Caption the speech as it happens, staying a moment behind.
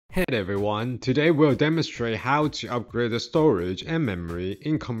Hey everyone, today we'll demonstrate how to upgrade the storage and memory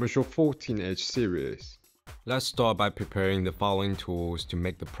in commercial 14H series. Let's start by preparing the following tools to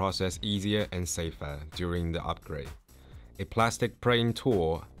make the process easier and safer during the upgrade. A plastic praying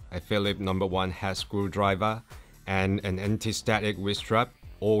tool, a Phillips No. 1 head screwdriver, and an anti-static wrist strap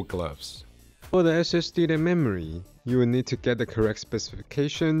or gloves. For the SSD RAM memory, you will need to get the correct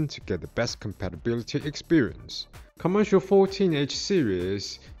specification to get the best compatibility experience. Commercial 14H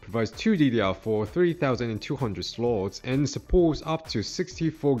series provides 2 DDR4 3200 slots and supports up to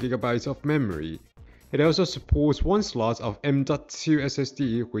 64GB of memory. It also supports 1 slot of M.2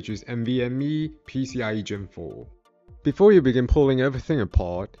 SSD, which is NVMe PCIe Gen 4. Before you begin pulling everything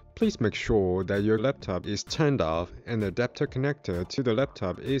apart, please make sure that your laptop is turned off and the adapter connector to the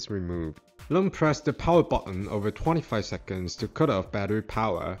laptop is removed. Long press the power button over 25 seconds to cut off battery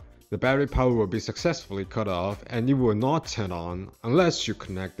power. The battery power will be successfully cut off and it will not turn on unless you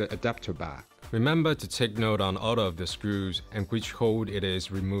connect the adapter back. Remember to take note on all of the screws and which hole it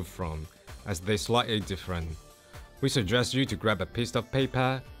is removed from, as they're slightly different. We suggest you to grab a piece of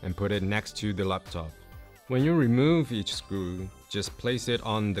paper and put it next to the laptop. When you remove each screw, just place it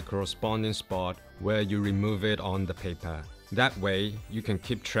on the corresponding spot where you remove it on the paper. That way, you can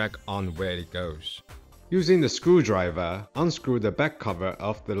keep track on where it goes. Using the screwdriver, unscrew the back cover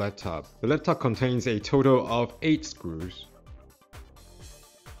of the laptop. The laptop contains a total of 8 screws.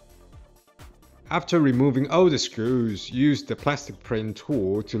 After removing all the screws, use the plastic praying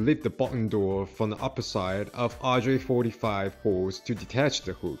tool to lift the button door from the upper side of RJ45 holes to detach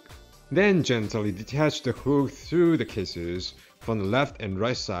the hook. Then gently detach the hook through the cases from the left and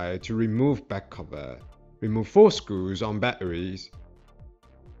right side to remove back cover. Remove 4 screws on batteries.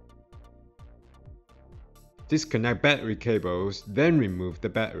 Disconnect battery cables, then remove the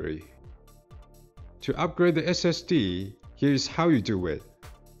battery. To upgrade the SSD, here's how you do it.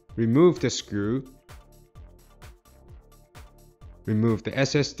 Remove the screw. Remove the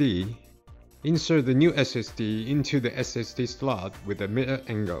SSD. Insert the new SSD into the SSD slot with a middle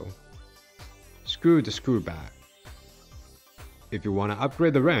angle. Screw the screw back. If you want to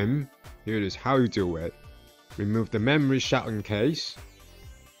upgrade the RAM, here is how you do it. Remove the memory shuttle case.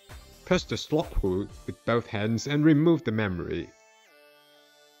 Press the slot hook with both hands and remove the memory.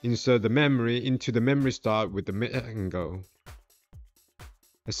 Insert the memory into the memory slot with the middle angle.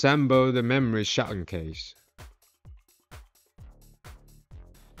 Assemble the memory shuttle case.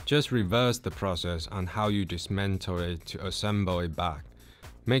 Just reverse the process on how you dismantle it to assemble it back.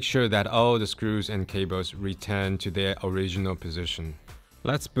 Make sure that all the screws and cables return to their original position.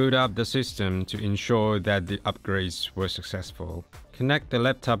 Let's boot up the system to ensure that the upgrades were successful. Connect the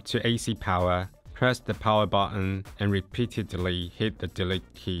laptop to AC power, press the power button, and repeatedly hit the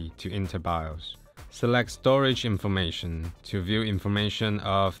delete key to enter BIOS. Select Storage Information to view information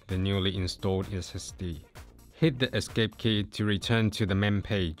of the newly installed SSD. Hit the Escape key to return to the main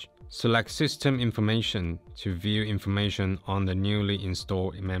page. Select System Information to view information on the newly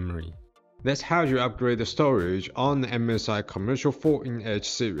installed memory. That's how you upgrade the storage on the MSI Commercial 14H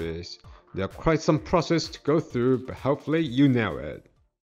series. There are quite some process to go through, but hopefully you nail it.